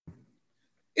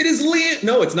It is Liam.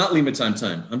 No, it's not Lima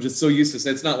Time. I'm just so used to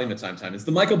saying it's not Lima Time. It's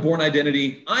the Michael Bourne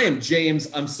Identity. I am James.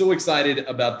 I'm so excited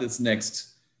about this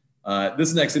next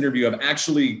interview. I've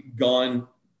actually gone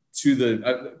to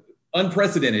the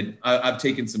unprecedented. I've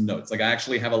taken some notes. Like I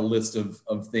actually have a list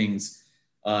of things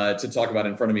to talk about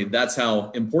in front of me. That's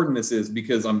how important this is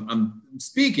because I'm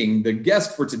speaking. The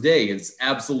guest for today is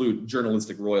absolute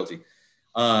journalistic royalty,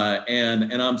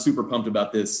 and I'm super pumped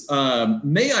about this.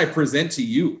 May I present to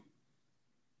you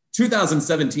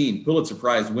 2017 Pulitzer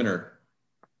Prize winner,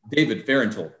 David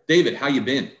Fahrenthold. David, how you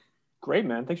been? Great,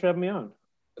 man. Thanks for having me on.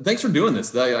 Thanks for doing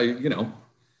this.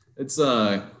 It's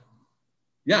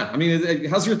yeah. I mean,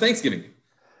 how's your Thanksgiving?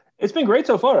 It's been great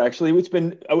so far, actually. It's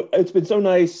been so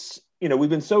nice. We've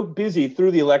been so busy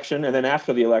through the election, and then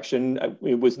after the election,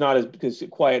 it was not as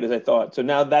quiet as I thought. So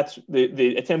now that's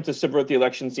the attempt to subvert the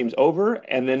election seems over,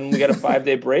 and then we got a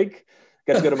 5-day break.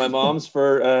 Got to go to my mom's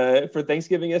for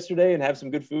Thanksgiving yesterday and have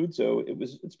some good food. So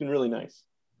it's been really nice.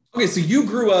 Okay, so you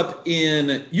grew up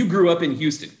in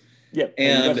Houston. Yeah,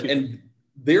 and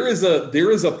there is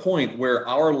a point where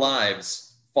our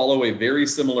lives follow a very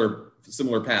similar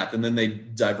path, and then they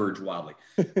diverge wildly.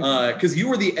 Because you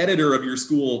were the editor of your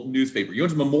school newspaper. You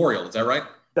went to Memorial, is that right?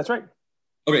 That's right.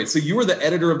 Okay, so you were the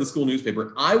editor of the school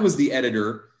newspaper. I was the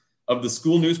editor of the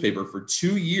school newspaper for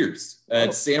 2 years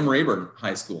at Sam Rayburn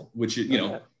High School, which,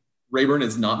 Rayburn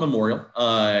is not Memorial.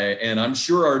 And I'm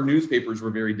sure our newspapers were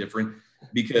very different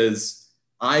because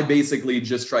I basically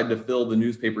just tried to fill the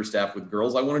newspaper staff with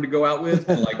girls I wanted to go out with.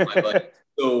 And like my buddy.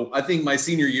 So I think my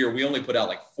senior year, we only put out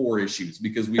like 4 issues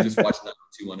because we just watched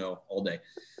 90210 all day.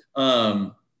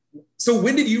 So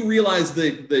when did you realize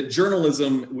that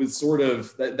journalism was sort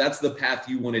of, that's the path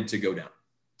you wanted to go down?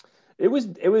 It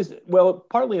was well,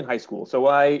 partly in high school. So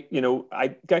I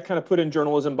got kind of put in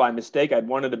journalism by mistake. I'd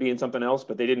wanted to be in something else,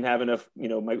 but they didn't have enough,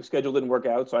 my schedule didn't work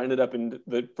out. So I ended up in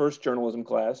the first journalism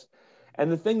class. And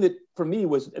the thing that for me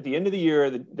was at the end of the year,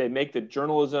 they make the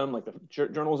journalism, like the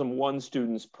journalism 1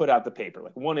 students put out the paper.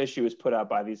 Like one issue is put out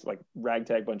by these like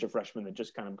ragtag bunch of freshmen that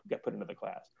just kind of get put into the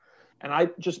class. And I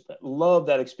just love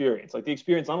that experience. Like the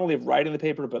experience not only of writing the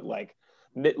paper, but like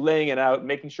laying it out,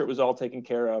 making sure it was all taken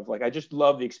care of. Like I just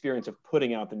love the experience of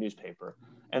putting out the newspaper.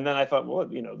 And then I thought, well,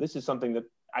 this is something that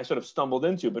I sort of stumbled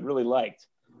into, but really liked.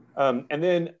 And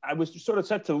then I was sort of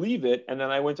set to leave it. And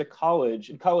then I went to college.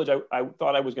 In college, I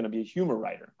thought I was going to be a humor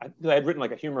writer. I had written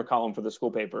like a humor column for the school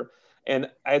paper. And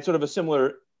I had sort of a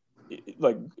similar,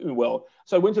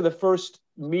 so I went to the first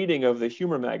meeting of the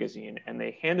humor magazine and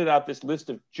they handed out this list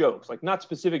of jokes, like not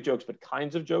specific jokes, but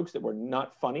kinds of jokes that were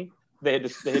not funny. They had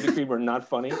decreed were not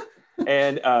funny.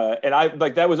 And I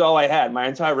like that was all I had. My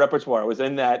entire repertoire was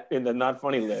in the not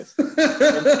funny list.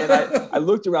 And I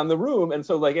looked around the room and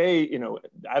so like, hey,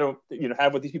 I don't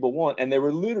have what these people want. And there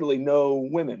were literally no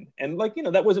women. And like,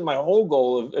 that wasn't my whole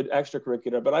goal of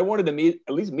extracurricular, but I wanted to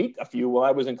at least meet a few while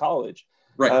I was in college.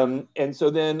 Right. And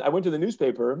so then I went to the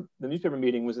newspaper. The newspaper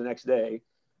meeting was the next day.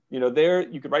 There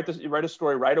you could write a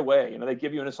story right away. They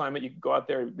give you an assignment. You could go out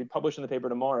there, be published in the paper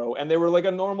tomorrow. And they were like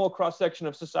a normal cross section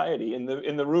of society in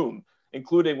the room,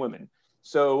 including women.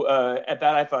 So at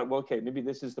that, I thought, well, okay, maybe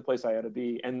this is the place I ought to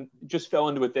be, and just fell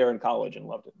into it there in college and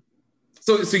loved it.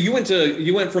 So you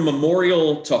went from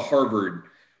Memorial to Harvard.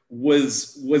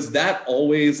 Was that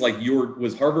always like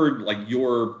was Harvard like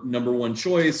your number one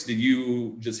choice? Did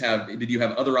you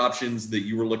have other options that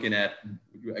you were looking at?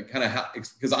 Kind of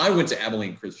because I went to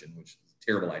Abilene Christian, which is a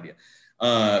terrible idea.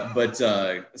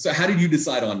 So how did you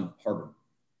decide on Harvard?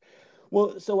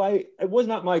 Well, so it was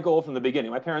not my goal from the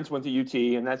beginning. My parents went to UT,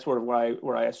 and that's sort of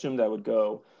where I assumed I would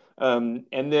go. And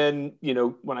then,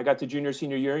 when I got to junior,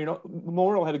 senior year,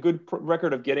 Memorial had a good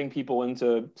record of getting people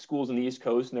into schools in the East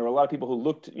Coast. And there were a lot of people who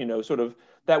looked, sort of,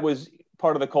 that was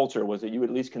part of the culture was that you would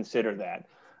at least consider that.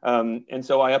 And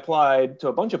so I applied to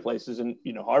a bunch of places and,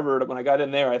 Harvard, when I got in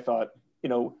there, I thought, I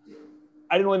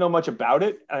didn't really know much about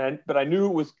it, but I knew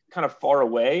it was kind of far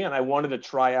away and I wanted to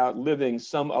try out living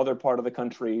some other part of the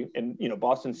country. And,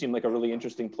 Boston seemed like a really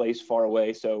interesting place far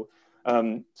away. So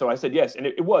I said yes, and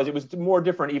it was more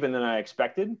different even than I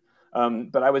expected,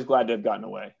 but I was glad to have gotten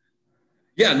away.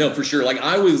 Yeah, no, for sure. Like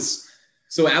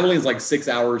so Abilene's like 6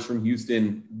 hours from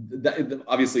Houston.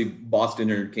 Obviously,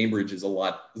 Boston or Cambridge is a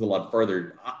lot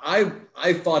further.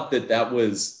 I thought that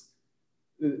was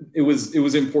it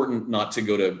was important not to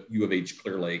go to U of H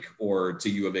Clear Lake or to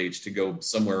U of H to go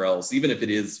somewhere else, even if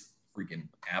it is freaking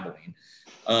Abilene.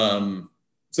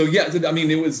 So yeah, I mean,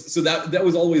 that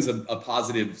was always a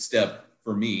positive step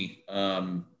for me.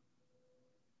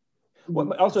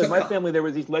 Well, also in my family, there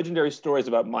were these legendary stories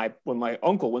about when my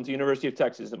uncle went to University of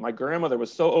Texas, that my grandmother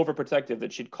was so overprotective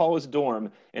that she'd call his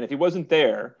dorm, and if he wasn't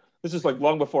there, This is like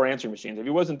long before answering machines. If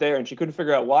he wasn't there and she couldn't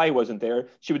figure out why he wasn't there,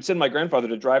 she would send my grandfather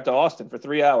to drive to Austin for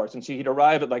 3 hours, and he'd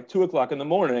arrive at like 2:00 in the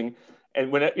morning. And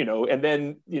when it, and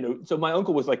then, so my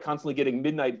uncle was like constantly getting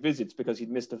midnight visits because he'd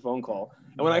missed a phone call.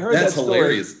 And when I heard That's that story,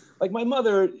 hilarious. like my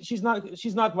mother, she's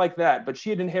not like that, but she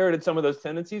had inherited some of those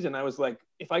tendencies. And I was like,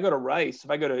 if I go to Rice, if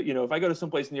I go to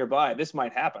someplace nearby, this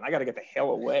might happen. I got to get the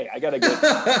hell away. I got to get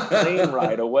a plane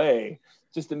ride away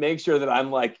just to make sure that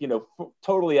I'm like,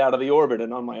 totally out of the orbit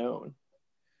and on my own.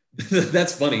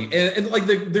 That's funny. And like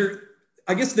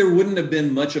I guess there wouldn't have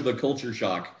been much of a culture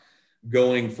shock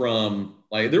going from,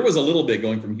 like, there was a little bit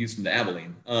going from Houston to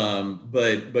Abilene,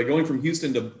 but going from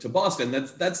Houston to Boston,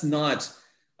 that's not.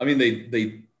 I mean,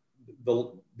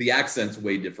 the accent's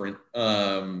way different, but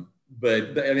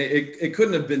I mean, it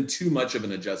couldn't have been too much of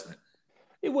an adjustment.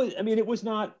 It was. I mean, it was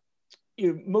not.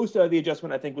 Most of the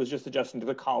adjustment, I think, was just adjusting to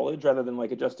the college rather than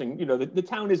like adjusting. The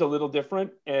town is a little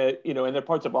different, and there are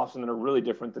parts of Boston that are really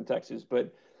different than Texas,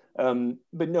 but no,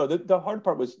 the hard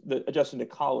part was the adjusting to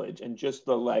college and just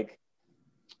the like.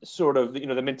 Sort of,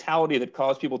 the mentality that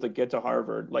caused people to get to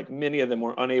Harvard, like many of them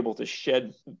were unable to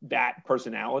shed that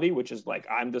personality, which is like,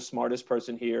 I'm the smartest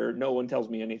person here. No one tells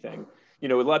me anything. A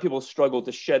lot of people struggle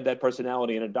to shed that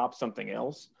personality and adopt something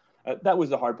else. That was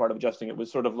the hard part of adjusting. It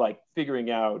was sort of like figuring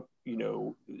out,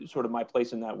 sort of my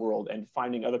place in that world and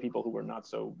finding other people who were not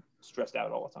so stressed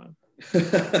out all the time.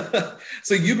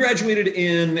 So you graduated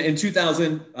in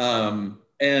 2000,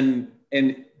 and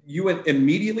you went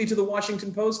immediately to the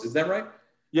Washington Post. Is that right?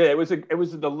 Yeah, it was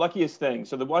the luckiest thing.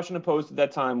 So the Washington Post at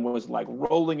that time was like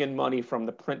rolling in money from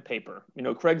the print paper.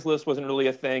 Craigslist wasn't really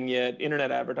a thing yet.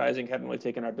 Internet advertising hadn't really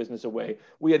taken our business away.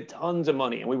 We had tons of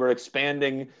money and we were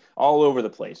expanding all over the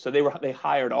place. So they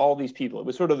hired all these people. It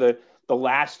was sort of the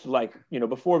last, like,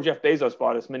 before Jeff Bezos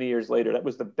bought us many years later, that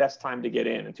was the best time to get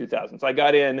in 2000. So I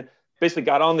got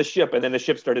on the ship, and then the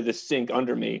ship started to sink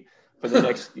under me for the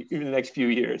next few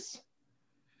years.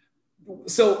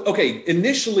 So, okay,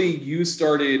 initially you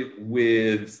started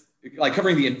with like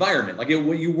covering the environment. Like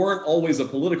you weren't always a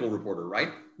political reporter, right?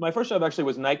 My first job actually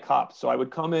was night cop. So I would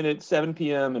come in at 7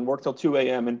 p.m. and work till 2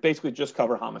 a.m. and basically just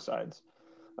cover homicides.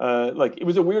 Like it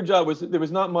was a weird job. There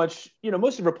was not much,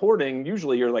 most of reporting,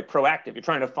 usually you're like proactive, you're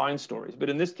trying to find stories. But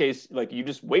in this case, like you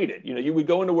just waited, you would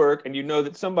go into work and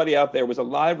that somebody out there was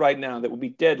alive right now that would be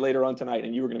dead later on tonight,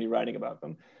 and you were going to be writing about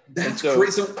them. That's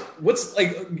crazy. So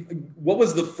what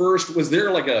was the first, was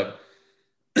there like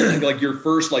like your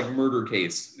first like murder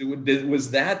case?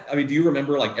 Was that, I mean, do you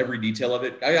remember like every detail of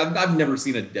it? I've never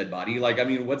seen a dead body. Like, I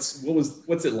mean, what's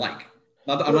it like?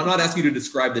 I'm not asking you to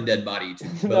describe the dead body to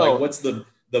me, but no. Like, what's the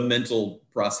mental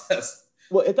process?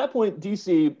 Well, at that point,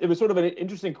 DC, it was sort of an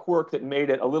interesting quirk that made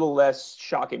it a little less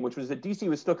shocking, which was that DC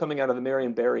was still coming out of the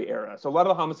Marion Barry era. So a lot of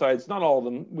the homicides, not all of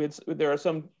them, there are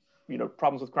some,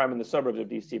 problems with crime in the suburbs of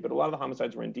DC, but a lot of the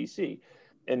homicides were in DC.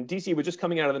 And DC was just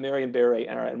coming out of the Marion Barry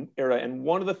era. And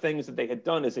one of the things that they had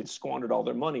done is they'd squandered all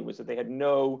their money was that they had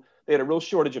a real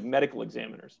shortage of medical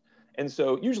examiners. And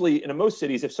so usually in most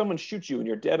cities, if someone shoots you and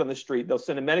you're dead on the street, they'll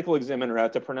send a medical examiner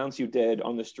out to pronounce you dead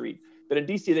on the street. But in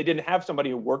DC, they didn't have somebody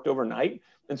who worked overnight.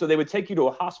 And so they would take you to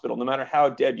a hospital no matter how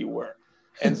dead you were.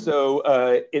 And so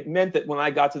it meant that when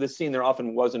I got to the scene, there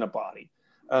often wasn't a body,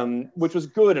 which was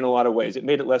good in a lot of ways. It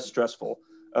made it less stressful.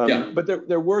 But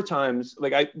there were times,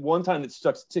 like one time that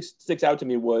sticks out to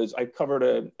me was I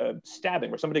covered a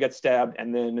stabbing where somebody got stabbed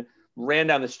and then ran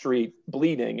down the street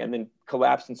bleeding and then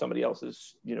collapsed in somebody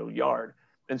else's, yard.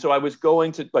 And so I was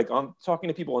going to talking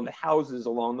to people in the houses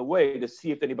along the way to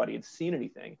see if anybody had seen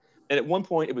anything. And at one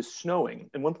point it was snowing.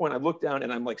 At one point I looked down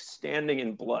and I'm like standing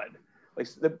in blood. Like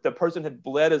the person had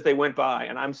bled as they went by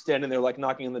and I'm standing there like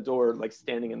knocking on the door, like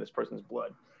standing in this person's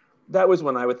blood. That was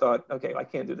when I thought, okay, I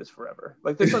can't do this forever.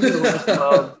 Like there's something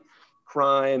about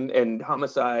crime and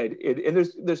homicide. And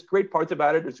there's great parts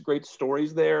about it. There's great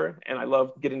stories there. And I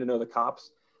love getting to know the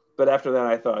cops. But after that,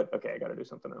 I thought, okay, I got to do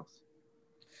something else.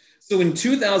 So in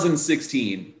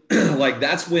 2016, like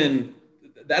that's when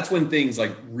things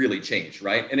like really changed,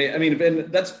 right? And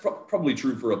and that's probably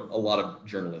true for a lot of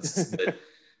journalists. That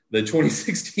the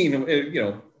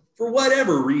 2016, for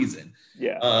whatever reason,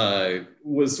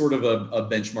 was sort of a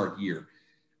benchmark year.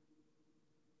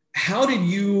 How did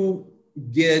you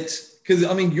get? Because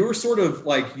you're sort of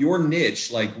like your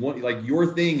niche, like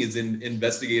your thing is in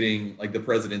investigating like the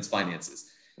president's finances.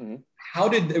 Mm-hmm. How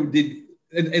did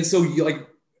and so you like,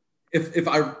 if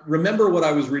I remember what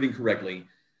I was reading correctly,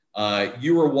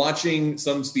 you were watching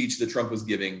some speech that Trump was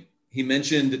giving. He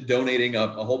mentioned donating a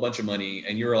whole bunch of money,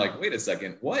 and you were like, "Wait a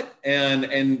second, what?" And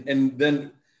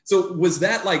then, so was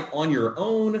that like on your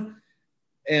own?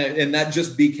 and that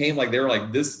just became like, they were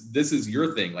like, this is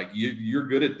your thing. Like you're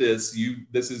good at this.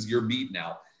 This is your beat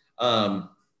now.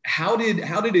 How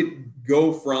did it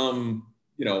go from,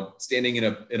 standing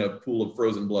in a pool of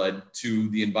frozen blood to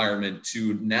the environment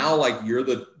to now, like, you're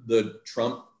the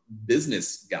Trump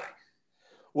business guy?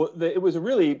 Well, it was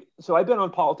so I've been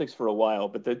on politics for a while,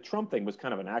 but the Trump thing was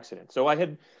kind of an accident. So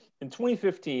in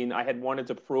 2015, I had wanted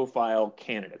to profile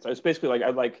candidates. I was basically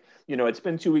I'd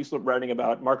spend 2 weeks writing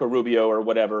about Marco Rubio or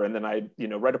whatever. And then I'd,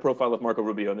 write a profile of Marco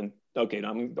Rubio and then, okay,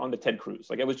 I'm on to Ted Cruz.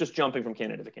 Like, I was just jumping from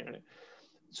candidate to candidate.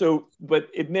 So, but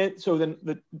it meant, so then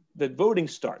the voting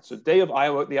starts. So the day of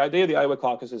the Iowa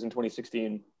caucuses in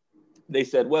 2016, they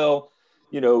said, well,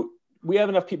 we have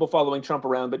enough people following Trump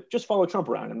around, but just follow Trump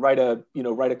around and write a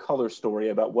color story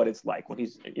about what it's like when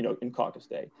he's, in caucus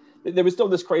day. There was still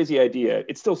this crazy idea.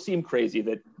 It still seemed crazy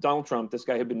that Donald Trump, this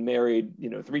guy had been married,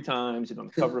 3 times, on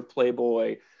the cover of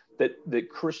Playboy, that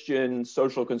Christian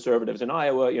social conservatives in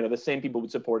Iowa, the same people who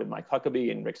supported Mike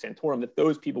Huckabee and Rick Santorum, that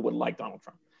those people would like Donald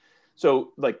Trump.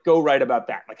 So, like, go write about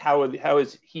that. Like, how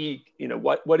is he,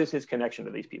 what is his connection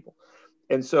to these people?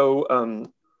 And so,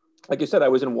 like you said, I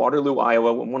was in Waterloo,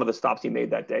 Iowa, when one of the stops he made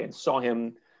that day, and saw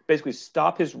him basically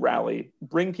stop his rally,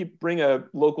 bring a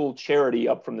local charity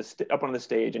up on the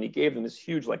stage, and he gave them this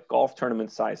huge, like, golf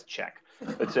tournament-sized check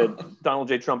that said Donald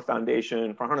J. Trump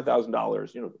Foundation for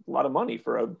 $100,000. A lot of money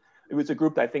it was a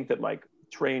group that I think that, like,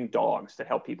 trained dogs to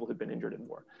help people who'd been injured in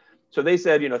war. So they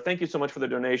said, thank you so much for the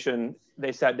donation.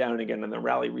 They sat down again, and the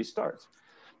rally restarts.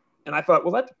 And I thought,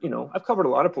 well, I've covered a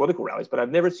lot of political rallies, but I've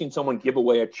never seen someone give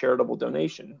away a charitable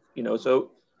donation,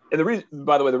 So, and the reason,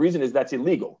 by the way, the reason is that's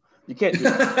illegal. You can't do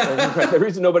that. The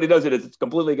reason nobody does it is it's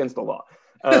completely against the law.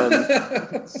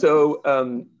 But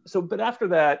after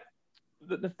that,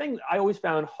 the thing I always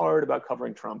found hard about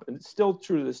covering Trump, and it's still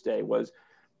true to this day, was,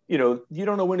 you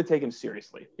don't know when to take him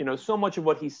seriously. So much of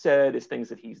what he said is things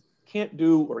that he can't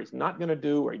do, or he's not going to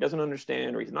do, or he doesn't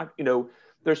understand, or he's not,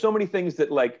 there's so many things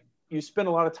that, like, you spend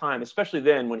a lot of time, especially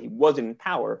then when he was in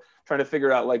power, trying to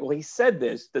figure out, like, well, he said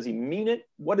this, does he mean it?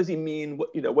 What does he mean?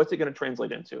 What's it going to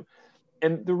translate into?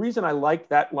 And the reason I liked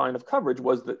that line of coverage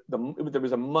was that there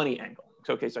was a money angle.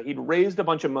 So he'd raised a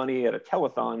bunch of money at a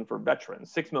telethon for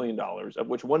veterans, $6 million, of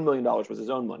which $1 million was his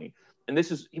own money. And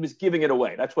he was giving it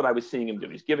away. That's what I was seeing him do.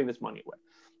 He's giving this money away.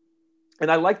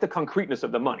 And I like the concreteness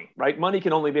of the money, right? Money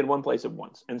can only be in one place at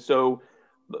once. And so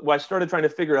I started trying to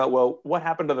figure out, well, what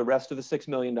happened to the rest of the $6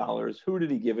 million? Who did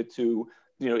he give it to?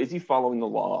 Is he following the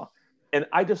law? And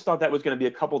I just thought that was going to be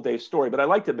a couple days story, but I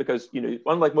liked it because,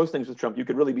 unlike most things with Trump, you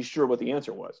could really be sure what the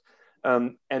answer was.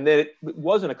 And then it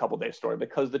wasn't a couple days story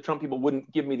because the Trump people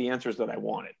wouldn't give me the answers that I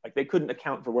wanted. Like, they couldn't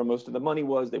account for where most of the money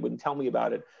was. They wouldn't tell me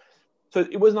about it. So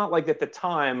it was not like at the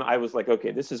time I was like,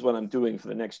 okay, this is what I'm doing for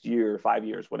the next year, 5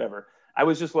 years, whatever. I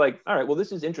was just like, all right, well,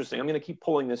 this is interesting. I'm going to keep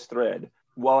pulling this thread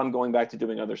while I'm going back to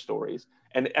doing other stories.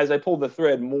 And as I pulled the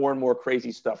thread, more and more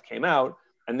crazy stuff came out.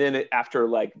 And then after,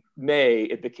 like, May,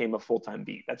 it became a full-time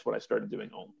beat. That's what I started doing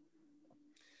home.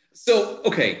 So,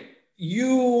 okay,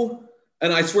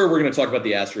 and I swear we're going to talk about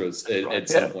the Astros at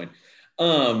some point.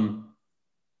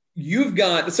 You've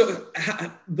got,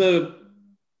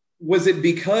 was it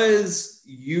because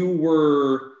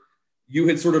you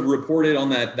had sort of reported on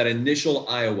that initial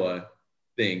Iowa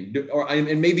thing,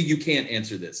 and maybe you can't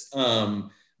answer this,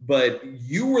 but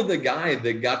you were the guy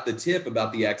that got the tip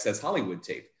about the Access Hollywood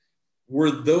tape.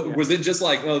 Was it just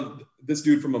like, oh, this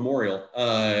dude from Memorial,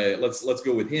 let's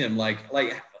go with him? Like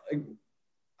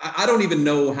I don't even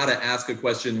know how to ask a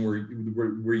question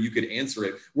where you could answer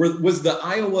it. Was the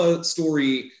Iowa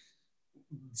story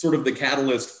sort of the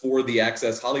catalyst for the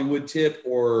Access Hollywood tip,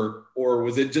 or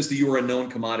was it just that you were a known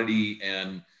commodity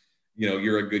and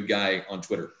you're a good guy on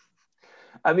Twitter?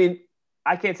 I mean,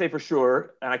 I can't say for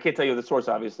sure, and I can't tell you the source,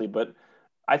 obviously, but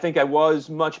I think I was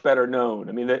much better known.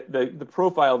 I mean, the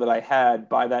profile that I had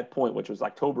by that point, which was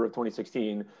October of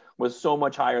 2016, was so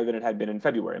much higher than it had been in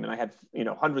February. I mean, I had,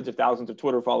 hundreds of thousands of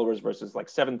Twitter followers versus like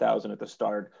 7,000 at the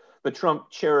start. The Trump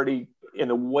charity, in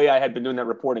the way I had been doing that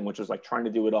reporting, which was like trying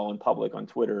to do it all in public on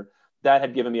Twitter, that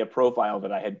had given me a profile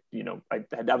that I had, I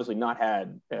had obviously not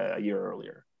had a year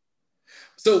earlier.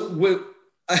 So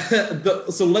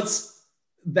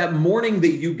that morning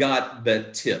that you got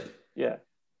that tip. Yeah.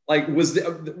 Like,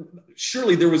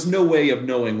 surely there was no way of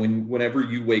knowing whenever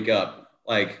you wake up,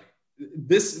 like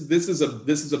this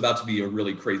is about to be a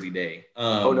really crazy day.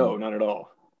 Oh no, not at all.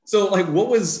 So like, what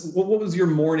was your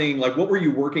morning like? What were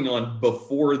you working on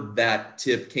before that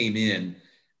tip came in,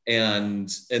 and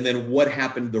then what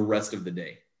happened the rest of the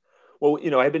day? Well,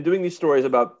 I had been doing these stories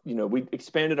about, we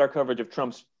expanded our coverage of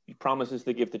Trump's promises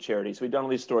to give to charity. So we'd done all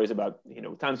these stories about,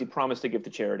 times he promised to give to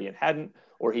charity and hadn't,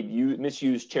 or he'd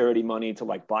misused charity money to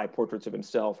like buy portraits of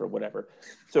himself or whatever.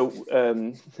 So,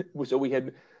 so we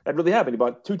had, that really happened.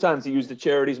 About 2 times he used the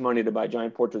charity's money to buy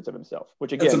giant portraits of himself,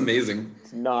 which again, that's amazing.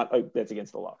 It's not, that's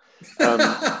against the law.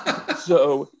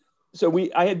 So we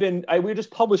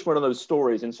just published one of those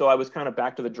stories. And so I was kind of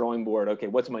back to the drawing board. Okay,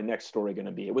 what's my next story going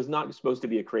to be? It was not supposed to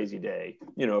be a crazy day.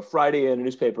 Friday in a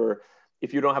newspaper,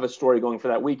 if you don't have a story going for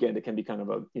that weekend, it can be kind of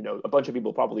a bunch of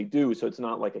people probably do. So it's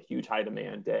not like a huge high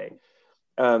demand day.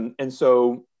 And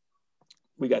so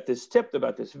we got this tip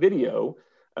about this video.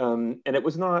 And this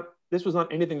was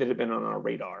not anything that had been on our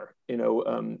radar.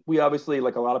 We obviously,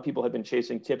 like a lot of people, had been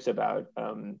chasing tips about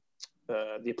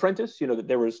The Apprentice, that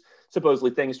there was supposedly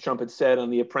things Trump had said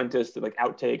on The Apprentice, like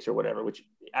outtakes or whatever, which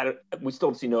we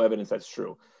still see no evidence that's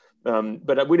true.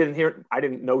 But I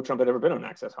didn't know Trump had ever been on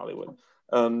Access Hollywood.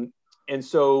 And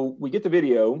so we get the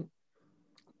video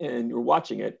and you're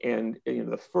watching it. And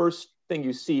the first thing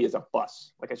you see is a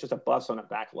bus, like it's just a bus on a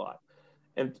back lot.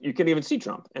 And you can't even see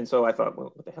Trump. And so I thought,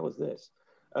 well, what the hell is this?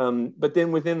 But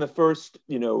then within the first,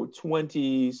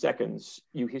 20 seconds,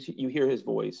 you hear his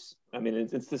voice. I mean,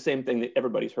 it's the same thing that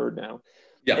everybody's heard now.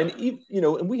 Yeah. And,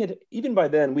 and we had, even by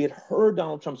then, we had heard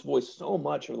Donald Trump's voice so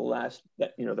much over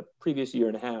the previous year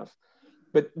and a half.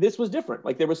 But this was different.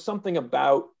 Like there was something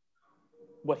about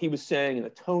what he was saying and the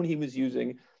tone he was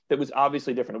using that was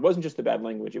obviously different. It wasn't just the bad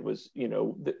language. It was, he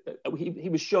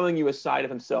was showing you a side of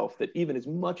himself that even as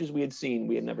much as we had seen,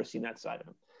 we had never seen that side of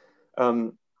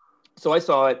him. So I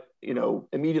saw it,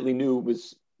 immediately knew it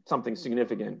was something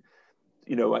significant,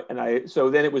 so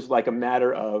then it was like a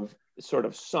matter of sort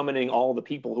of summoning all the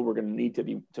people who were going to need to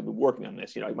be working on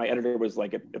this. My editor was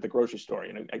like at the grocery store,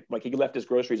 like he left his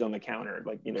groceries on the counter.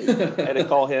 Like, I had to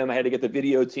call him. I had to get the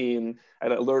video team. I had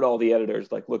to alert all the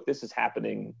editors. Like, look, this is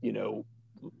happening.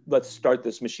 Let's start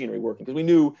this machinery working, because we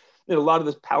knew that a lot of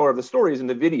this power of the story is in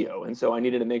the video, and so I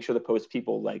needed to make sure the Post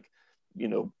people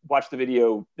watch the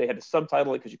video. They had to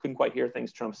subtitle it because you couldn't quite hear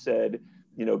things Trump said.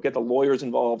 Get the lawyers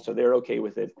involved so they're okay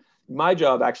with it. My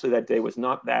job actually that day was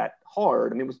not that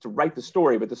hard. I mean, it was to write the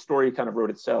story, but the story kind of wrote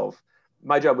itself.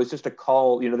 My job was just to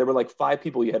call, there were like 5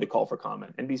 people you had to call for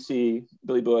comment. NBC,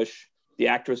 Billy Bush, the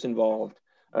actress involved,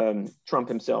 Trump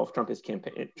himself, Trump his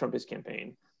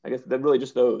campaign. I guess that really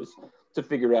just those to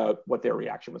figure out what their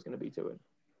reaction was going to be to it.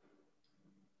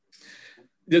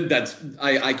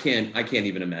 I can't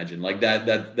even imagine like that.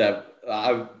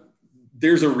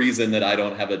 There's a reason that I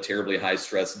don't have a terribly high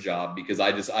stress job, because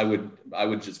I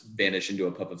would just vanish into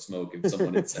a puff of smoke if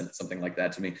someone had sent something like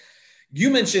that to me. You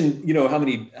mentioned, how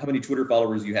many Twitter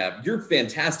followers you have. You're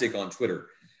fantastic on Twitter.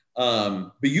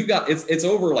 But you've got, it's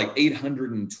over like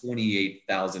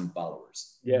 828,000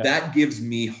 followers. Yeah. That gives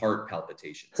me heart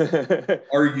palpitations.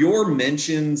 Are your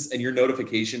mentions and your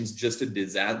notifications just a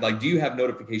disaster? Like, do you have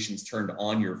notifications turned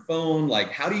on your phone?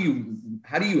 Like, how do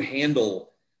you handle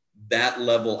that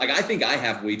level? Like, I think I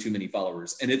have way too many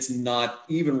followers, and it's not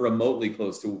even remotely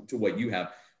close to what you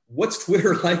have. What's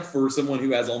Twitter like for someone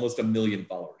who has almost 1 million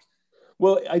followers?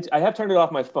 Well, I have turned it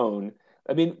off my phone.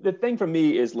 I mean, the thing for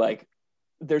me is like,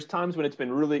 there's times when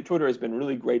Twitter has been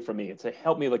really great for me. It's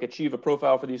helped me like achieve a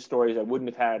profile for these stories I wouldn't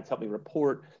have had. It's helped me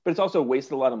report, but it's also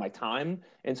wasted a lot of my time.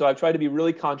 And so I've tried to be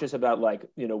really conscious about like,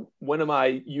 when am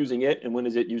I using it and when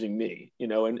is it using me,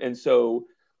 and so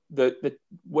the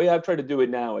way I've tried to do it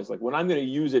now is like, when I'm going to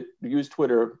use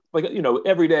Twitter, like,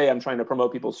 every day I'm trying to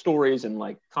promote people's stories and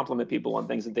like compliment people on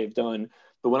things that they've done.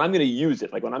 But when I'm going to use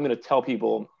it, like when I'm going to tell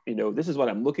people, this is what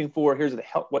I'm looking for, here's the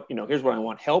help, here's what I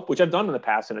want help, which I've done in the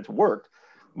past and it's worked.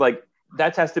 Like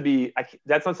that has to be,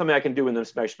 that's not something I can do in the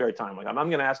spare time. Like I'm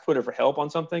going to ask Twitter for help on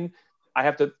something. I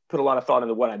have to put a lot of thought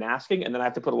into what I'm asking, and then I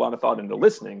have to put a lot of thought into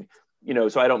listening,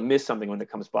 so I don't miss something when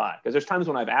it comes by. Because there's times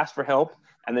when I've asked for help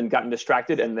and then gotten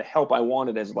distracted, and the help I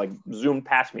wanted has like zoomed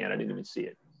past me and I didn't even see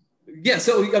it. Yeah.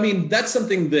 So, I mean, that's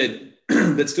something that,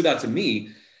 that stood out to me,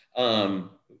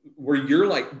 where you're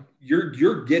like,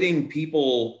 you're getting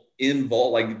people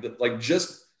involved, like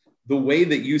just the way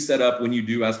that you set up when you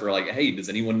do ask for like, hey, does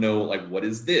anyone know, like, what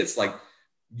is this? Like,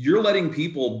 you're letting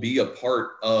people be a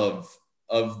part of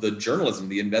the journalism,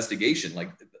 the investigation.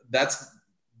 Like that's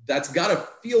got to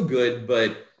feel good.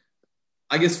 But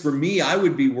I guess for me, I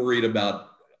would be worried about,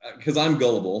 because I'm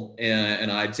gullible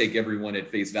and I take everyone at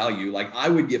face value. Like I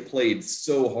would get played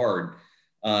so hard.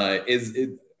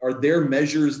 Are there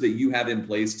measures that you have in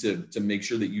place to make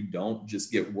sure that you don't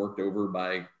just get worked over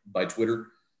by Twitter?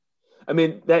 I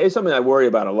mean, that is something I worry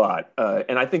about a lot.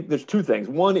 And I think there's 2 things.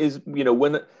 One is,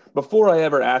 before I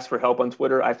ever ask for help on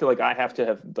Twitter, I feel like I have to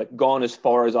have like gone as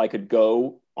far as I could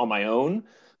go on my own.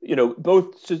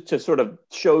 both to sort of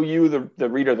show you the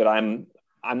reader that I'm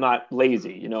not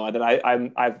lazy, that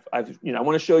I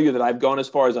want to show you that I've gone as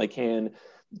far as I can,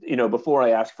 before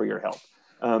I ask for your help.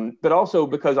 But also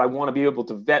because I want to be able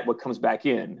to vet what comes back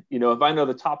in. If I know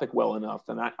the topic well enough,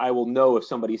 then I will know if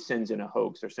somebody sends in a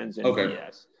hoax or sends in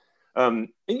BS. And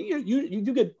you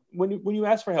do get, when you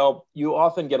ask for help, you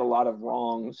often get a lot of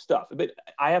wrong stuff. But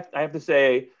I have to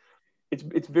say,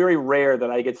 it's very rare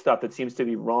that I get stuff that seems to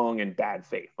be wrong in bad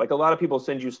faith. Like a lot of people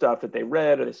send you stuff that they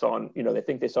read or they saw on, they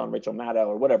think they saw on Rachel Maddow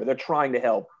or whatever. They're trying to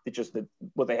help. It's just that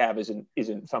what they have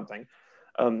isn't something.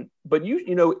 But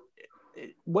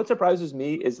what surprises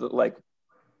me is that, like,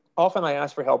 often I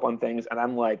ask for help on things and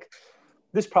I'm like,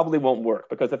 this probably won't work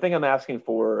because the thing I'm asking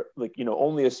for, like,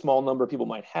 only a small number of people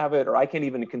might have it, or I can't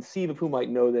even conceive of who might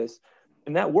know this.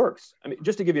 And that works. I mean,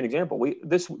 just to give you an example,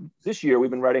 this year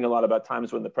we've been writing a lot about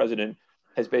times when the president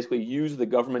has basically used the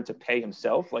government to pay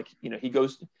himself. Like,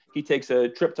 he takes a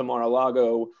trip to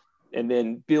Mar-a-Lago and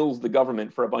then bills the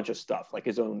government for a bunch of stuff, like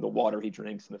the water he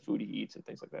drinks and the food he eats and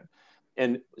things like that.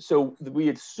 And so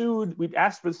we'd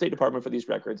asked for the State Department for these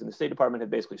records, and the State Department had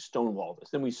basically stonewalled us.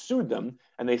 Then we sued them,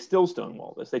 and they still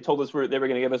stonewalled us. They told us they were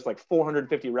going to give us like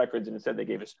 450 records, and instead they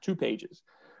gave us 2 pages.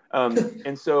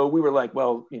 And so we were like,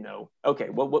 well, okay,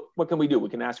 well, what can we do? We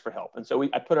can ask for help. And so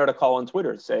I put out a call on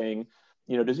Twitter saying,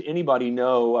 does anybody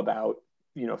know about,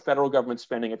 federal government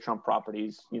spending at Trump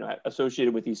properties,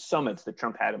 associated with these summits that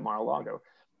Trump had at Mar-a-Lago?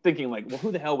 Thinking like, well,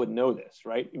 who the hell would know this,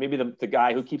 right? Maybe the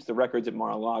guy who keeps the records at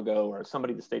Mar-a-Lago or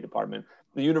somebody at the State Department.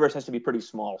 The universe has to be pretty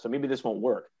small, so maybe this won't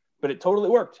work. But it totally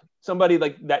worked. Somebody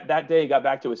like that day got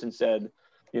back to us and said,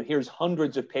 here's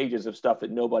hundreds of pages of stuff that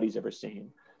nobody's ever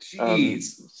seen.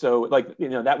 Jeez. So like,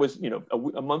 that was,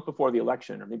 a month before the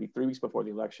election or maybe 3 weeks before the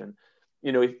election.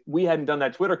 If we hadn't done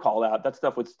that Twitter call out, that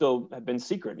stuff would still have been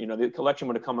secret. The collection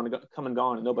would have come and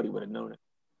gone and nobody would have known it.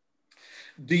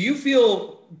 Do you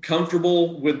feel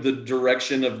comfortable with the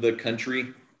direction of the country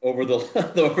over the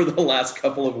last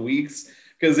couple of weeks?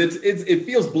 Because it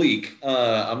feels bleak.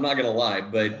 I'm not gonna lie,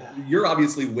 but you're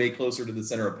obviously way closer to the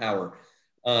center of power.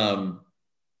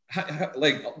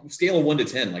 Like scale of 1 to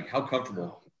 10, like how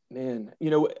comfortable? Man,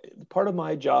 part of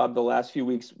my job the last few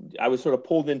weeks, I was sort of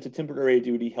pulled into temporary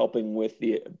duty helping with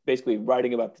basically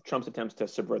writing about Trump's attempts to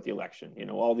subvert the election.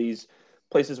 All these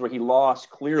places where he lost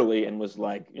clearly and was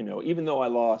like, even though I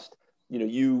lost,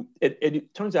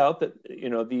 it turns out that,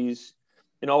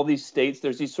 in all these states,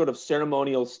 there's these sort of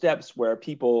ceremonial steps where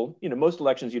people, most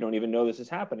elections, you don't even know this is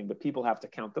happening, but people have to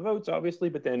count the votes, obviously,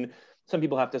 but then some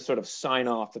people have to sort of sign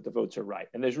off that the votes are right.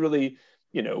 And there's really,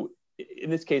 in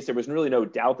this case, there was really no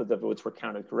doubt that the votes were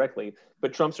counted correctly,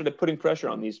 but Trump started putting pressure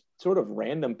on these sort of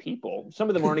random people. Some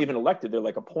of them aren't even elected. They're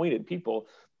like appointed people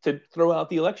to throw out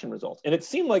the election results. And it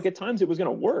seemed like at times it was going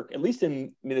to work, at least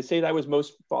the state I was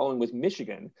most following was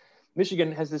Michigan.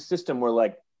 Michigan has this system where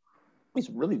like these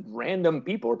really random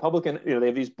people, Republican, they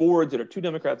have these boards that are 2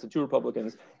 Democrats and 2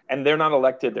 Republicans, and they're not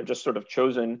elected. They're just sort of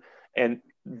chosen. And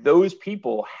those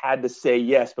people had to say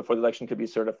yes before the election could be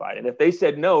certified. And if they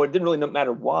said no, it didn't really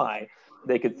matter why,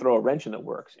 they could throw a wrench in the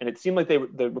works. And it seemed like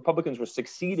the Republicans were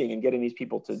succeeding in getting these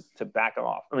people to back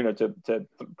off, to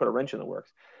put a wrench in the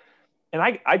works. And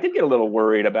I did get a little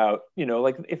worried about,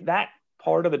 like if that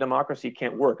part of the democracy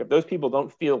can't work, if those people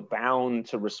don't feel bound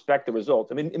to respect the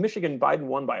results. I mean, in Michigan, Biden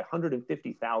won by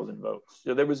 150,000 votes.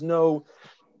 So there was no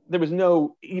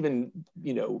even,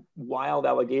 wild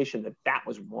allegation that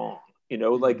was wrong.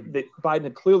 Like that Biden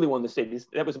had clearly won the state.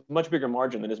 That was a much bigger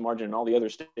margin than his margin in all the other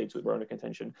states that were under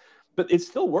contention. But it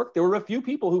still worked. There were a few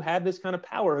people who had this kind of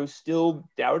power who still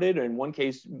doubted, or in one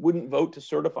case, wouldn't vote to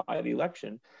certify the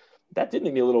election. That did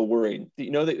make me a little worried.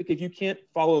 That if you can't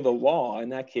follow the law in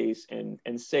that case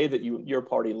and say that your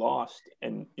party lost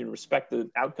and respect the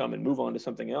outcome and move on to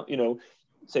something else,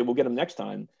 say we'll get them next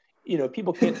time.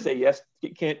 People can't say yes,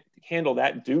 can't handle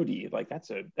that duty. Like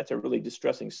that's a really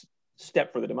distressing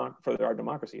step for our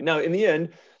democracy. Now, in the end,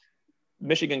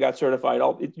 Michigan got certified.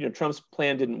 Trump's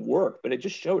plan didn't work, but it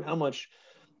just showed how much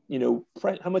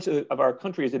of our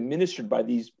country is administered by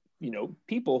these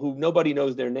people who nobody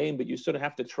knows their name, but you sort of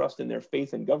have to trust in their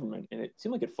faith in government. And it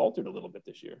seemed like it faltered a little bit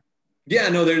this year. Yeah,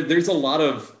 no, there's a lot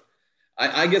of,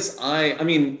 I guess I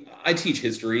teach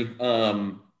history.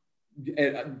 But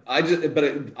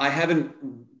I haven't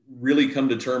really come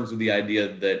to terms with the idea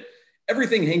that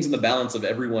everything hangs in the balance of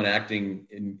everyone acting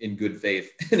in good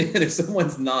faith. And if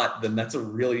someone's not, then that's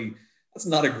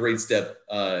not a great step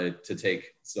to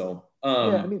take. So,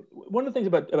 yeah, one of the things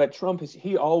about Trump is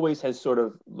he always has sort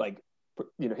of like,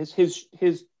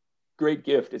 his great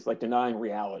gift is like denying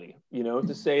reality,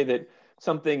 to say that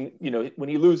something, when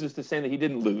he loses, to saying that he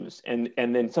didn't lose, and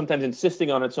then sometimes insisting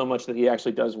on it so much that he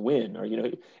actually does win, or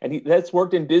and that's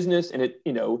worked in business, and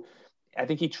I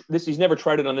think he's never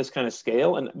tried it on this kind of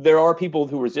scale, and there are people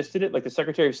who resisted it, like the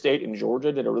Secretary of State in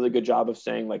Georgia did a really good job of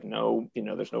saying, like, no,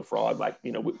 there's no fraud, like,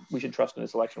 we should trust in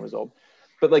this election result.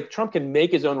 But like, Trump can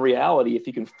make his own reality if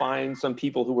he can find some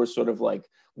people who are sort of like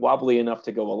wobbly enough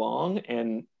to go along.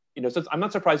 And so I'm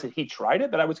not surprised that he tried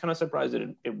it, but I was kind of surprised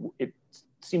that it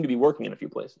seemed to be working in a few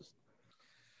places.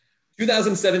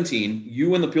 2017,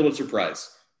 you win the Pulitzer Prize.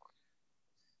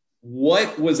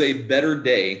 What was a better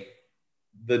day,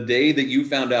 the day that you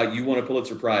found out you won a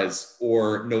Pulitzer Prize,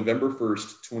 or November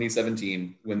 1st,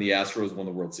 2017, when the Astros won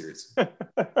the World Series?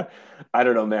 I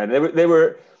don't know, man.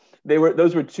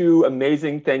 Those were two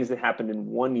amazing things that happened in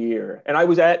 1 year. And I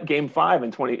was at Game 5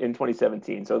 in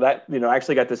 2017. So that, I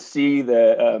actually got to see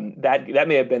that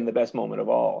may have been the best moment of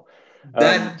all.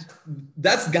 I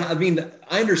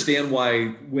understand why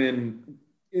when,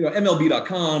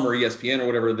 MLB.com or ESPN or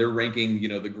whatever, they're ranking,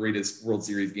 the greatest World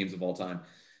Series games of all time.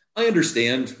 I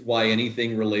understand why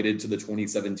anything related to the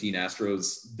 2017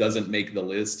 Astros doesn't make the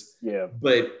list. Yeah.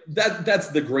 But that's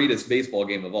the greatest baseball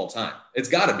game of all time. It's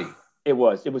got to be. It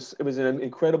was an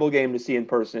incredible game to see in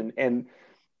person. And,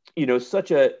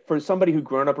 for somebody who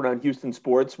grown up around Houston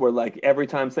sports, where like every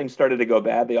time things started to go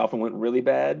bad, they often went really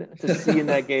bad, to see in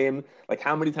that game, like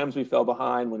how many times we fell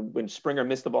behind when Springer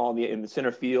missed the ball in the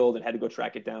center field and had to go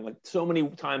track it down. Like so many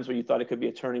times where you thought it could be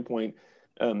a turning point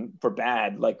for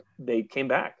bad, like they came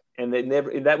back. And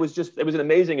it was an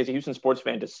amazing, as a Houston sports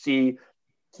fan, to see,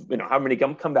 how many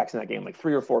comebacks in that game, like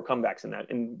 3 or 4 comebacks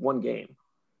in one game.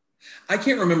 I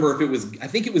can't remember I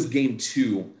think it was game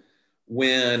 2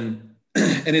 when,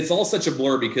 and it's all such a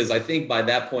blur because I think by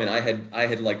that point I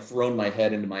had like thrown my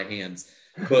head into my hands,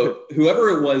 but whoever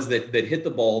it was that hit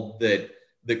the ball that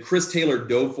Chris Taylor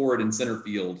dove for it in center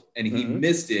field and he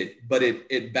missed it, but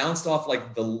it bounced off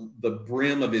like the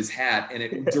brim of his hat and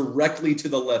it directly to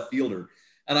the left fielder.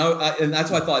 And and that's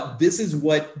why I thought, this is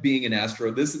what being an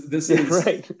Astro, this is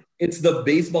right. It's the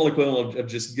baseball equivalent of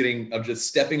just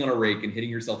stepping on a rake and hitting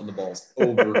yourself in the balls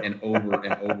over and over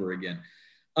and over again.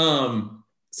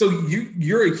 So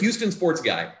you're a Houston sports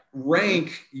guy.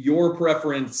 Rank your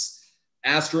preference: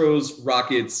 Astros,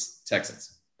 Rockets,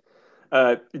 Texans.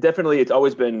 Definitely, it's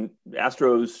always been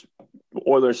Astros,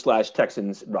 Oilers /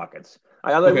 Texans, Rockets.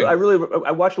 I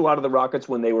watched a lot of the Rockets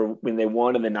when they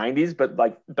won in the 90s, but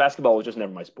like basketball was just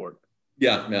never my sport.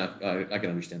 Yeah, I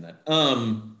can understand that.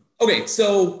 Okay,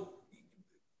 so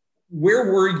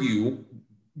where were you?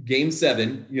 Game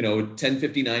 7,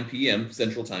 10:59 p.m.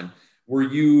 Central Time. Were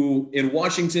you in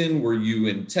Washington? Were you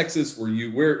in Texas? Where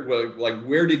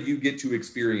did you get to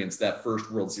experience that first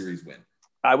World Series win?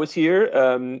 I was here,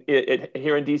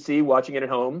 here in DC, watching it at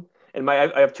home. And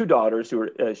I have 2 daughters who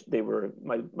were,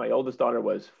 my oldest daughter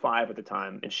was 5 at the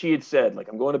time. And she had said, like,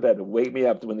 I'm going to bed, but wake me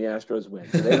up when the Astros win.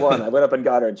 So they won. I went up and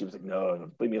got her and she was like, no,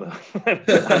 leave me alone. I'm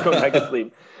going back to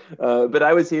sleep. But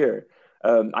I was here.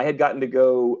 I had gotten to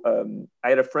go, I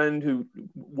had a friend who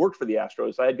worked for the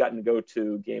Astros. So I had gotten to go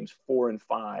to games 4 and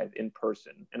 5 in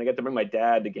person. And I got to bring my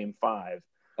dad to game 5.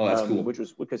 Oh, that's cool. Which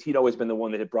was because he'd always been the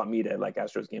one that had brought me to like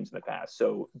Astros games in the past.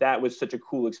 So that was such a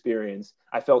cool experience.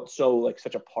 I felt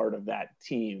such a part of that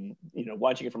team.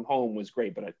 Watching it from home was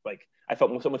great, but I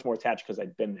felt so much more attached because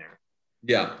I'd been there.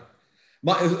 Yeah.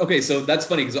 Okay, so that's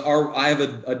funny because I have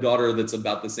a daughter that's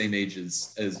about the same age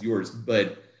as yours,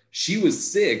 but she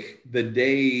was sick the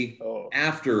day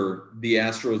after the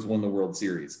Astros won the World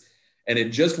Series, and it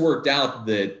just worked out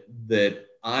that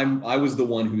I was the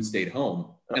one who stayed home.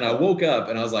 And I woke up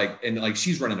and I was like,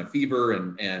 she's running a fever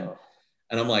and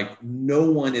I'm like,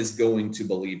 no one is going to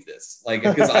believe this. Like,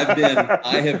 because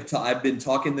I've been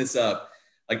talking this up,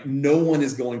 like no one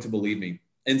is going to believe me.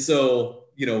 And so,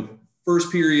 first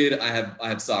period, I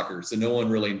have soccer. So no one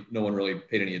really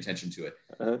paid any attention to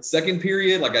it. Second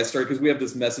period, like I started, because we have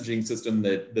this messaging system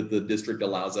that the district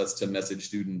allows us to message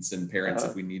students and parents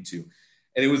if we need to.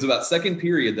 And it was about second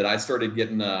period that I started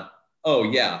getting oh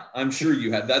yeah, I'm sure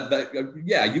you had that.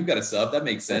 Yeah, you've got a sub. That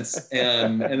makes sense.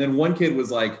 And then one kid was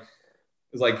like,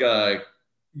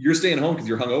 you're staying home because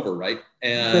you're hungover, right?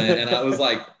 And I was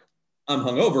like, I'm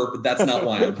hungover, but that's not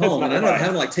why I'm home. And I ended up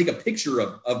having to like take a picture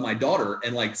of my daughter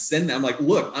and like send them. I'm like,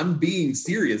 look, I'm being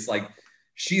serious. Like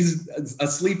she's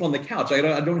asleep on the couch. I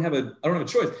don't have a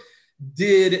choice.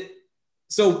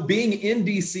 So being in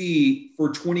DC for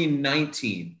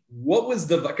 2019, what was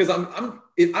because I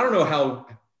don't know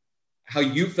how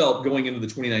you felt going into the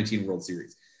 2019 World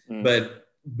Series,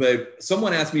 but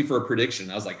someone asked me for a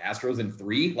prediction. I was like, Astros in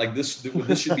 3, like this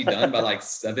should be done by like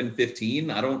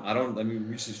 7:15. I mean,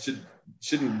 we should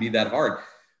shouldn't be that hard.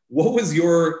 What was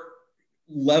your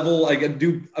level?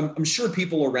 I'm sure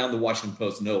people around the Washington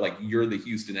Post know, like, you're the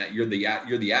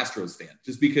Astros fan,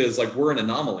 just because, like, we're an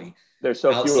anomaly. There's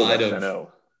so few of us, I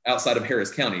know. Outside of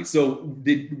Harris County. So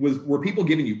were people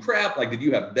giving you crap? Like, did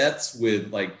you have bets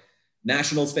with, like,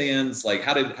 Nationals fans? Like,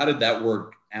 how did that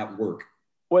work at work?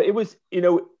 Well, it was,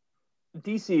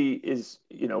 DC is,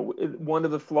 one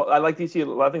of the I like DC, a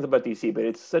lot of things about DC, but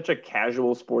it's such a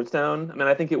casual sports town. I mean,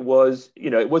 I think it was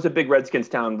a big Redskins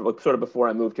town sort of before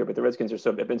I moved here, but the Redskins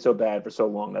have been so bad for so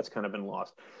long, that's kind of been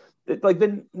lost. Like,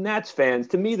 the Nats fans,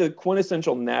 to me, the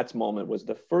quintessential Nats moment was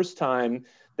the first time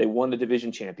they won the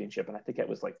division championship. And I think that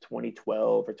was like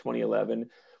 2012 or 2011.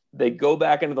 They go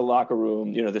back into the locker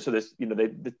room,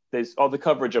 there's all the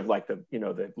coverage of, like,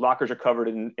 the lockers are covered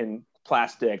in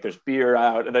plastic. There's beer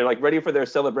out, and they're, like, ready for their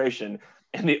celebration.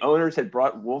 And the owners had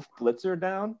brought Wolf Blitzer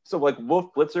down. So, like,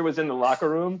 Wolf Blitzer was in the locker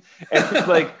room and he's,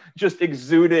 like, just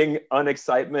exuding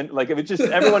unexcitement. Like, it was just,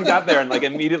 everyone got there and, like,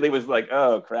 immediately was like,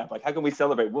 oh crap. Like, how can we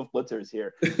celebrate? Wolf Blitzer's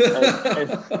here.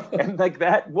 And like,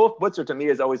 that Wolf Blitzer to me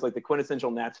is always, like, the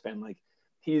quintessential Nats fan. Like,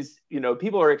 he's,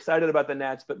 people are excited about the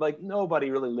Nats, but, like, nobody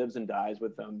really lives and dies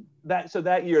with them. So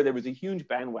that year there was a huge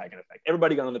bandwagon effect.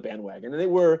 Everybody got on the bandwagon, and they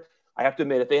were, I have to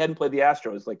admit, if they hadn't played the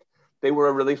Astros, like, they were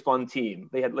a really fun team.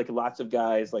 They had, like, lots of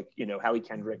guys, like, Howie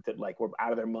Kendrick, that, like, were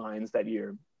out of their minds that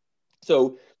year.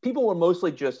 So people were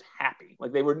mostly just happy.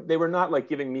 Like, they were not, like,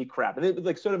 giving me crap. And it,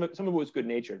 like, sort of, some of it was good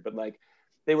natured, but, like,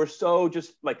 they were so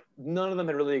just, like, none of them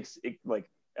had really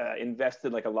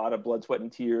invested, like, a lot of blood, sweat,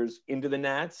 and tears into the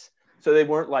Nats. So they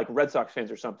weren't like Red Sox fans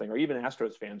or something, or even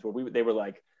Astros fans, where they were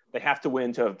like, they have to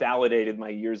win to have validated my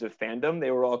years of fandom.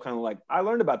 They were all kind of like, I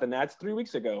learned about the Nats 3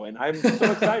 weeks ago, and I'm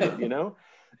so excited, and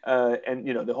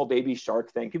the whole Baby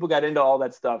Shark thing. People got into all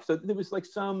that stuff. So there was, like,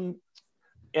 some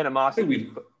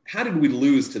animosity. How did we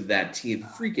lose to that team?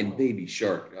 Freaking Baby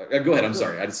Shark. Go ahead. I'm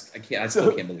sorry. I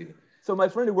still can't believe it. So my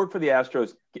friend who worked for the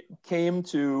Astros came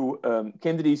to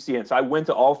DC, and so I went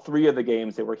to all 3 of the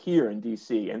games that were here in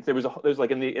DC. And there's like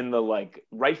in the like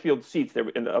right field seats there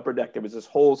in the upper deck, there was this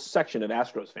whole section of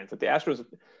Astros fans. Like, the Astros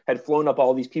had flown up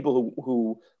all these people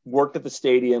who worked at the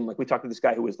stadium. Like, we talked to this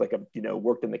guy who was like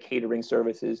worked in the catering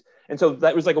services, and so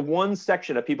that was like one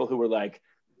section of people who were like,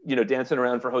 dancing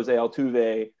around for Jose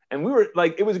Altuve, and we were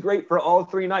like, it was great for all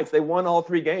 3 nights. They won all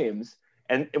 3 games.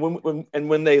 And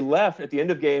when they left at the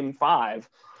end of game 5,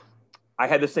 I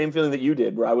had the same feeling that you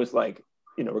did, where I was like,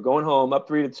 we're going home up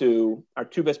 3-2. Our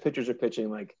 2 best pitchers are pitching.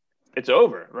 Like, it's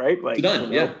over, right? Like,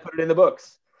 done, yeah. Put it in the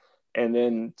books. And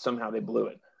then somehow they blew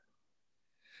it.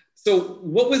 So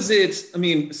what was it? I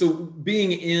mean, so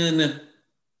being in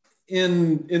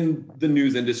the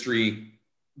news industry,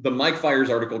 the Mike Fiers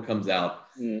article comes out.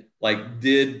 Like,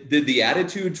 did the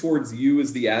attitude towards you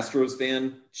as the Astros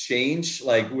fan change?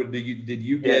 Like, did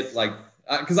you get yes. Like,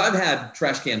 because I've had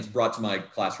trash cans brought to my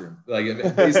classroom,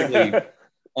 like, basically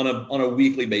on a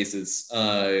weekly basis,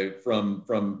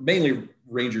 from mainly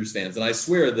Rangers fans, and I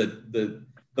swear that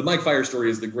the Mike Fiers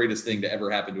story is the greatest thing to ever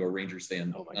happen to a Rangers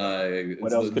fan. Oh my God.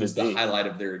 What else could it be? The highlight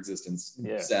of their existence,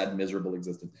 sad, miserable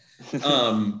existence.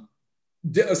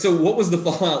 So what was the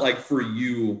fallout like for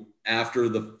you after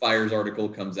the Fiers article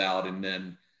comes out,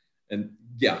 and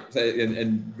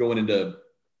going into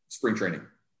spring training?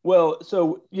 Well,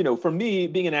 so, for me,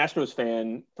 being an Astros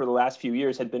fan for the last few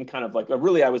years had been kind of like,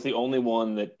 really, I was the only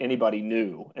one that anybody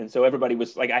knew. And so everybody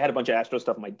was like, I had a bunch of Astros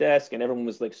stuff on my desk, and everyone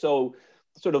was like, so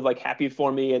sort of like happy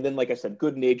for me. And then, like I said,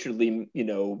 good-naturedly,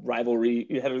 rivalry,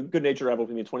 you had a good-natured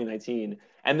rivalry in 2019.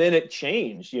 And then it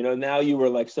changed, now you were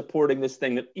like supporting this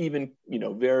thing that even,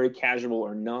 very casual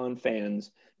or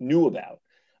non-fans knew about.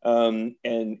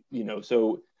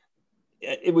 So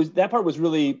it was, that part was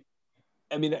really,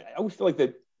 I mean, I always feel like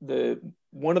the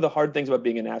one of the hard things about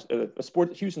being a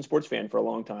Houston sports fan for a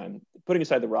long time, putting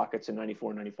aside the Rockets in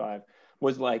 94, 95,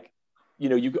 was like,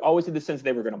 you always had the sense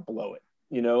they were going to blow it.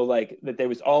 Like that there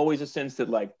was always a sense that,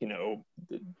 like,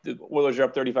 the Oilers are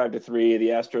up 35-3, the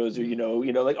Astros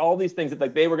are, like all these things that,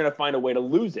 like, they were going to find a way to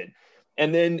lose it.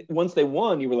 And then once they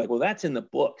won, you were like, well, that's in the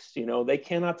books, they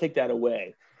cannot take that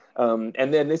away. And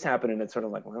then this happened, and it's sort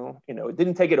of like, well, it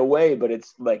didn't take it away, but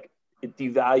it's like, it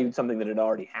devalued something that had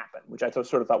already happened, which I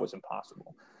sort of thought was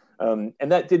impossible. And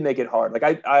that did make it hard.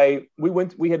 Like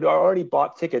we had already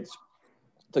bought tickets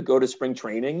to go to spring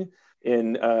training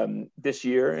in this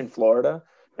year in Florida.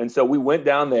 And so we went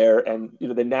down there, and,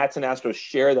 the Nats and Astros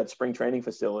share that spring training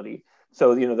facility.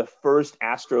 So, the first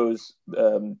Astros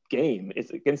game is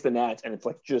against the Nats, and it's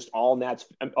like just all Nats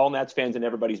fans, and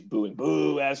everybody's booing,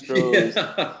 "Boo, Astros!"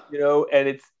 Yeah.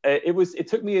 And it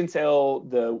took me until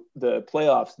the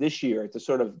playoffs this year to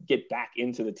sort of get back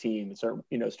into the team and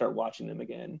start watching them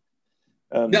again.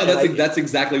 No, that's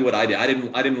exactly what I did. I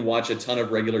didn't watch a ton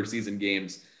of regular season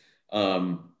games.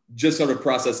 Just sort of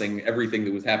processing everything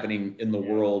that was happening in the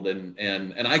world, and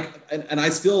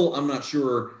I'm not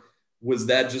sure. Was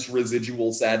that just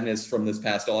residual sadness from this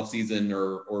past offseason,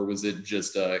 or was it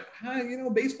just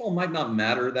baseball might not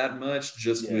matter that much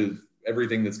just with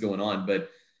everything that's going on? But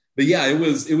yeah, it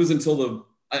was until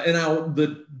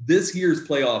this year's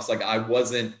playoffs. Like I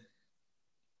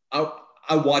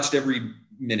watched every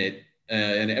minute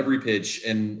and every pitch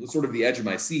and sort of the edge of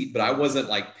my seat, but I wasn't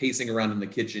like pacing around in the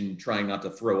kitchen trying not to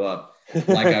throw up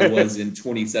like I was in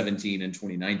 2017 and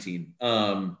 2019.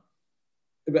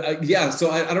 So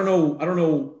I don't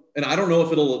know, and I don't know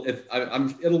if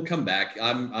it'll come back.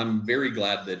 I'm very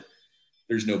glad that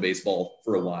there's no baseball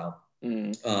for a while.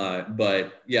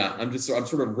 But yeah, I'm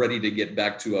sort of ready to get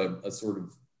back to a sort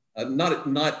of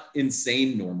not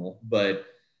insane normal, but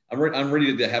I'm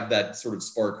ready to have that sort of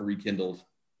spark rekindled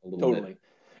a little bit.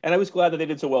 And I was glad that they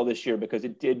did so well this year, because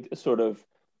it did sort of,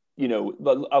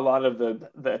 a lot of the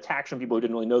attacks from people who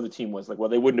didn't really know the team was like, well,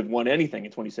 they wouldn't have won anything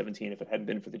in 2017 if it hadn't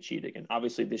been for the cheating. And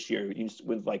obviously this year,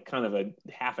 with like kind of a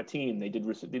half a team, they did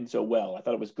so well. I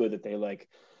thought it was good that they like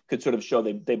could sort of show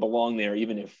they belong there,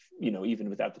 even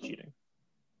without the cheating.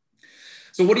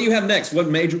 So what do you have next? What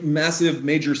massive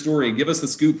major story? Give us the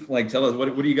scoop. Like, tell us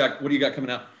what do you got? What do you got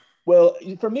coming out? Well,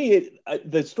 for me,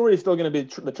 the story is still going to be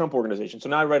the Trump Organization. So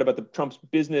now I write about Trump's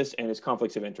business and his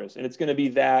conflicts of interest. And it's going to be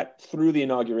that through the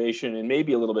inauguration and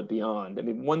maybe a little bit beyond. I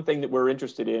mean, one thing that we're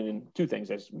interested in, and two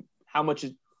things, is how much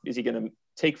is he going to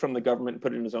take from the government and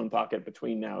put it in his own pocket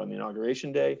between now and the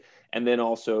inauguration day? And then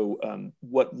also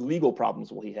what legal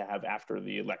problems will he have after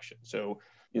the election? So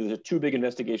there's two big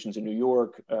investigations in New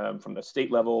York from the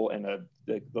state level and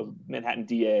the Manhattan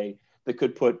DA that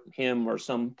could put him or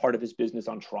some part of his business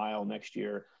on trial next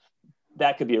year.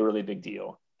 That could be a really big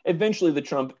deal. Eventually the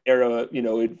Trump era,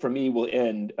 for me, will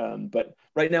end. But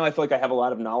right now I feel like I have a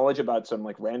lot of knowledge about some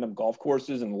like random golf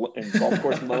courses and golf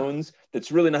course loans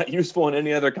that's really not useful in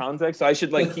any other context. So I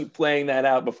should keep playing that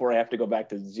out before I have to go back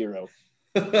to zero.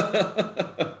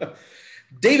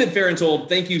 David Fahrenthold,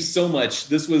 thank you so much.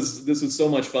 This was so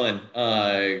much fun.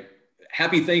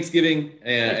 Happy Thanksgiving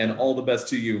and all the best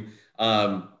to you.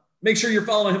 Make sure you're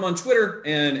following him on Twitter,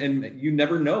 and you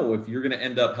never know if you're going to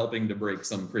end up helping to break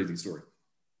some crazy story.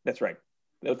 That's right.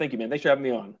 No, thank you, man. Thanks for having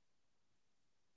me on.